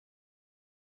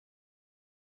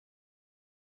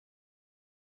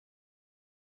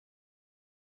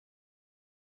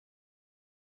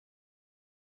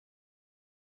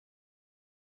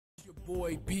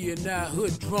boy B.N.I,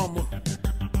 hood drummer.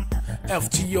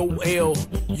 FTOLUTAE,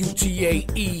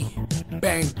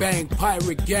 bang bang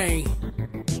pirate gang,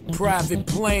 private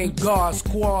plane guard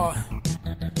squad,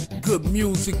 good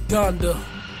music thunder.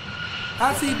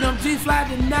 I see them G's fly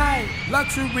tonight,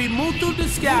 luxury move through the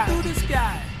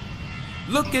sky,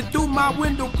 looking through my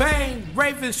window pane,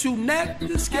 ravens shooting at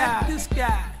the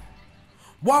sky.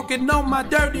 Walking on my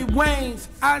dirty wings,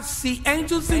 I see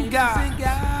angels and God.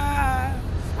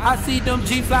 I see them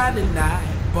G fly tonight,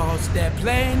 boss that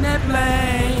plane.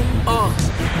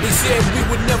 They said we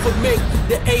would never make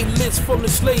the A-list from the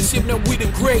slave ship, now we the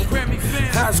great.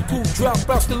 High school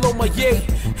dropouts still on my yay.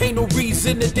 Ain't no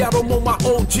reason to doubt I'm on my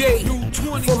OJ.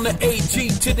 From the AG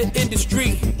to the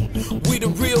industry, we the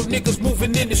real niggas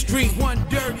moving in the street.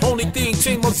 Only thing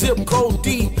changed my zip code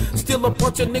D. Still a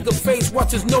bunch of nigga face,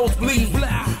 watch his nose bleed.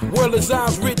 World is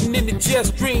eyes written in the jet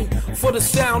stream. For the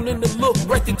sound and the look,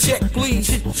 write the check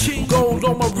please. Gold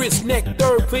on my wrist, neck,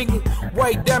 third finger.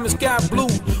 White diamond, sky blue,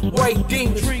 white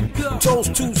demons.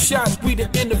 Toast 2 shots, we the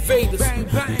innovators.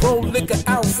 Pour liquor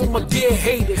out for my dead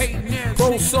haters.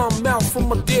 Pour some out for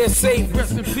my dead saviors.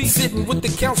 Sitting with the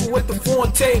council at the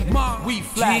foreign table. We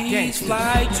fly gangsters.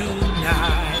 Fly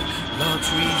tonight,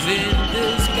 luxuries in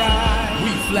the sky.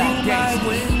 We fly gangsters. My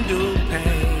window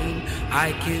pane,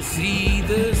 I can see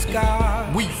the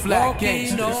sky. We fly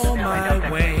gangsters. On my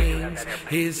wings,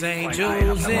 his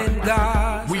angels and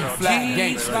God. We fly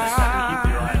gangsters.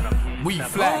 We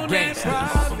fly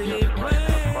gangsters.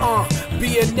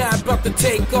 B.N.I about to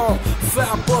take off.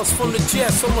 5 bucks from the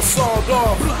jets, I'ma sawed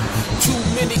off. Too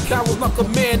many cowards knock a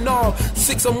man off.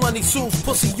 6 of money suits,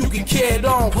 pussy you get carried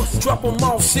off. Drop them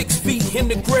off 6 feet in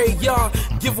the graveyard.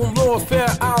 Give them Lord fair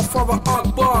out for the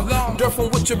Akbar. Dirt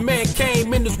from which your man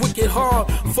came in is wicked hard.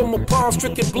 From a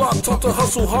palm-stricken block, talk to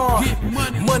hustle hard.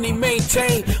 Money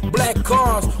maintained, black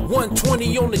cars.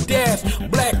 120 on the dash,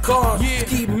 black cars.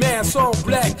 Ski mask all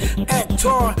black, act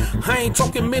hard. I ain't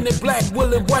talking men in black,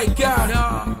 willing white guy.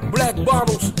 Black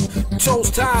bottles,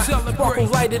 toast high, sparkle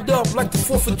lighted up like the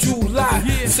 4th of July.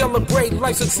 Celebrate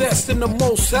life success in the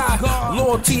most high.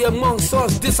 Loyalty amongst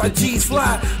us, this our G's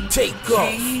fly. Take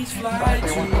off. G's fly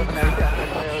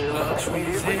tonight,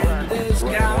 luxuries in the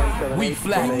sky. We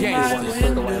fly gangsters.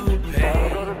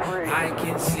 I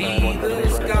can see the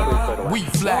sky. We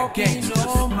fly gangsters.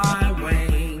 On my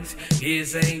wings,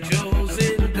 his angels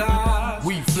and God.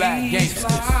 We fly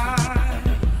gangsters.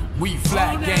 We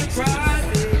fly gangsters.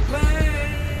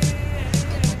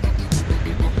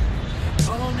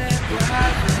 On that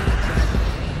private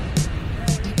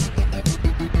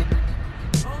plane.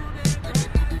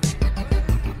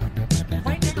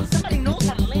 Right now, somebody knows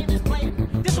how to land this plane.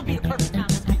 This will be the perfect time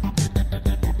to spin.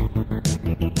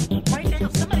 Right now,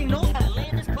 somebody knows how to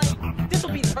land this plane. This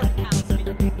will be the perfect time to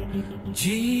spin.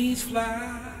 G's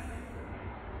fly.